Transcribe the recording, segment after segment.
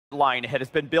Lionhead has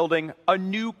been building a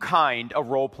new kind of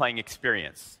role-playing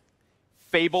experience.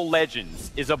 Fable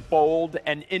Legends is a bold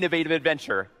and innovative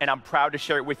adventure, and I'm proud to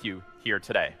share it with you here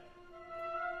today.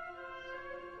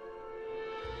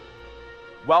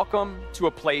 Welcome to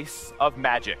a place of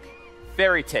magic,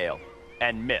 fairy tale,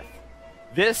 and myth.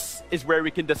 This is where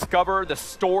we can discover the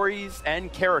stories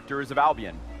and characters of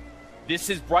Albion. This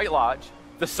is Bright Lodge,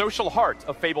 the social heart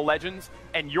of Fable Legends,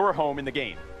 and your home in the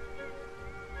game.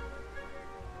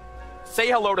 Say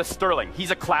hello to Sterling.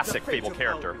 He's a classic Fable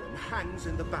character. Albion hangs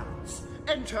in the balance.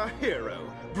 Enter hero,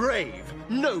 brave,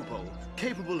 noble,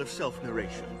 capable of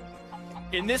self-narration.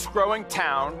 In this growing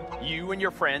town, you and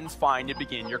your friends find and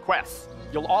begin your quests.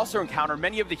 You'll also encounter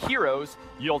many of the heroes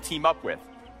you'll team up with.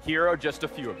 Here are just a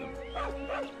few of them.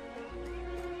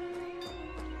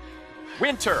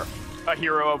 Winter, a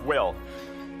hero of will.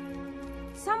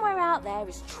 Somewhere out there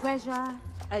is treasure,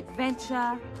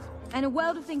 adventure, and a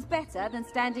world of things better than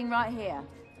standing right here.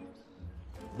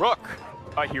 Rook,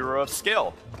 a hero of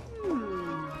skill.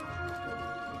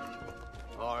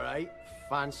 All right,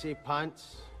 fancy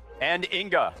pants. And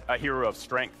Inga, a hero of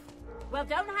strength. Well,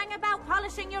 don't hang about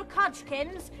polishing your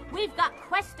codgkins. We've got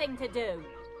questing to do.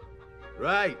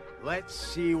 Right, let's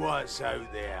see what's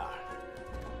out there.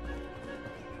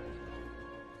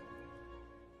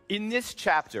 In this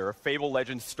chapter of Fable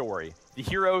Legends' story, the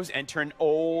heroes enter an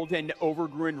old and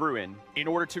overgrown ruin in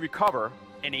order to recover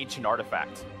an ancient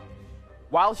artifact.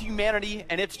 While humanity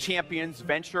and its champions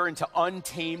venture into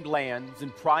untamed lands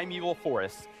and primeval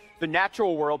forests, the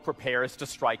natural world prepares to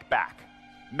strike back.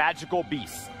 Magical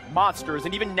beasts, monsters,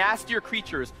 and even nastier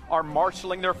creatures are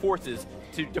marshaling their forces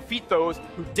to defeat those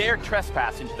who dare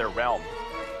trespass into their realm.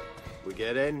 We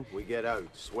get in, we get out,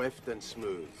 swift and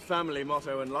smooth. Family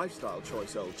motto and lifestyle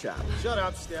choice, old chap. Shut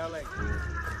up, Sterling.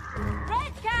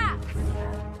 Red cats!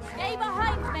 Stay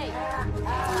behind me!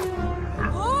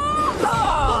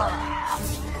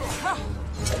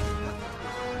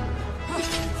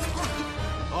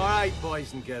 All right,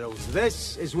 boys and girls,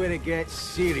 this is where it gets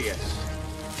serious.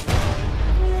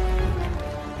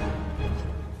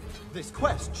 This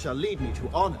quest shall lead me to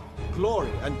honor, glory,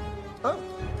 and... oh,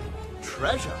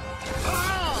 treasure.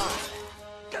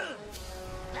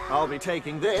 I'll be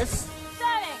taking this.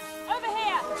 Sterling, over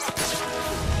here!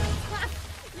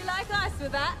 You like ice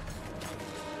with that?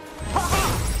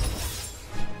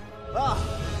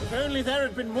 If only there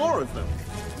had been more of them.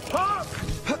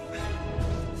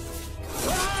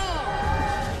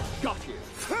 Got you.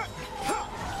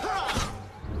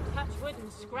 Touch wood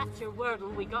and scratch your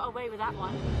wordle. We got away with that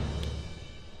one.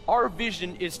 Our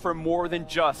vision is for more than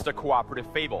just a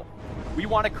cooperative Fable. We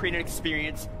want to create an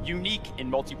experience unique in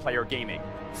multiplayer gaming,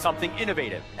 something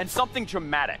innovative, and something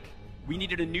dramatic. We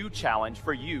needed a new challenge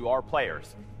for you, our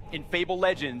players. In Fable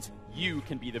Legends, you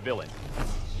can be the villain.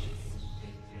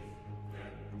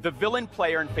 The villain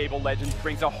player in Fable Legends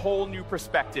brings a whole new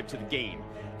perspective to the game,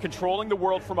 controlling the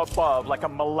world from above like a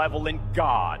malevolent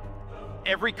god.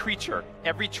 Every creature,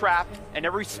 every trap, and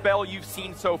every spell you've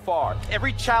seen so far,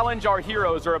 every challenge our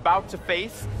heroes are about to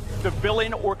face, the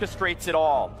villain orchestrates it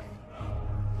all.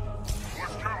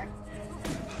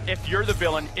 If you're the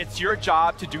villain, it's your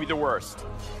job to do the worst.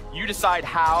 You decide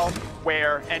how,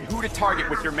 where, and who to target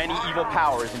with your many evil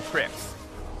powers and tricks.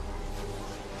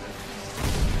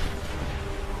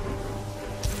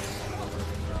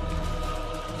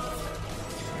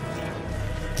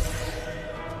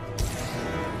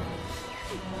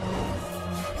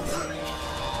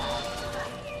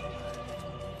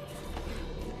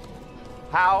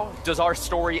 How does our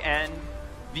story end?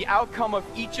 The outcome of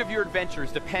each of your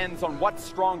adventures depends on what's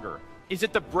stronger. Is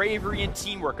it the bravery and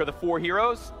teamwork of the four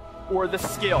heroes, or the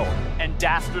skill and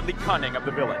dastardly cunning of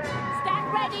the villain?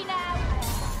 Stand ready now!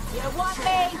 You want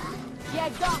me? You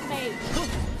got me!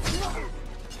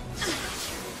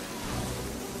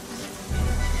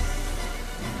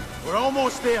 We're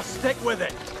almost there, stick with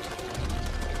it.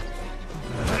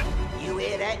 You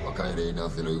hear that? I can't hear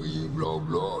nothing over you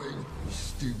blowing, you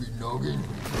stupid noggin.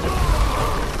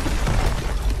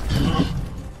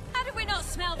 How did we not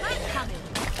smell that coming?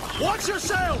 Watch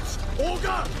yourselves!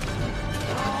 Olga!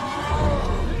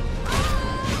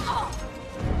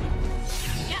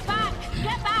 Get back!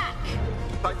 Get back!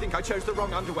 I think I chose the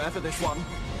wrong underwear for this one.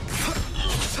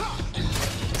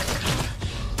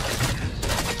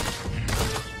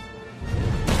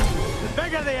 The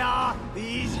bigger they are, the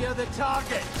easier the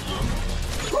target.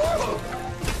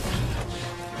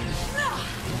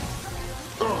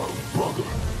 Oh, bugger.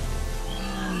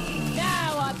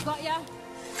 Now I've got you!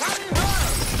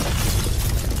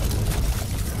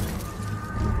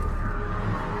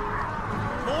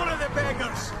 More of the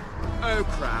beggars. Oh,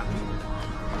 crap.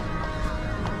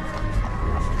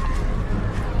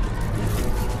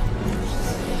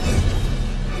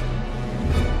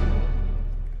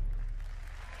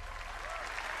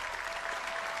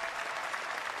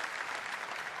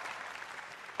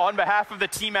 On behalf of the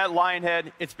team at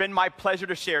Lionhead, it's been my pleasure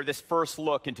to share this first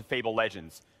look into Fable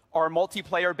Legends. Our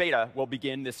multiplayer beta will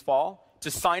begin this fall. To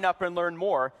sign up and learn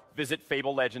more, visit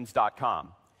FableLegends.com.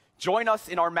 Join us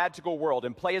in our magical world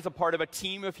and play as a part of a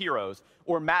team of heroes,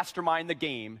 or mastermind the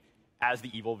game as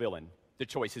the evil villain. The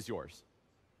choice is yours.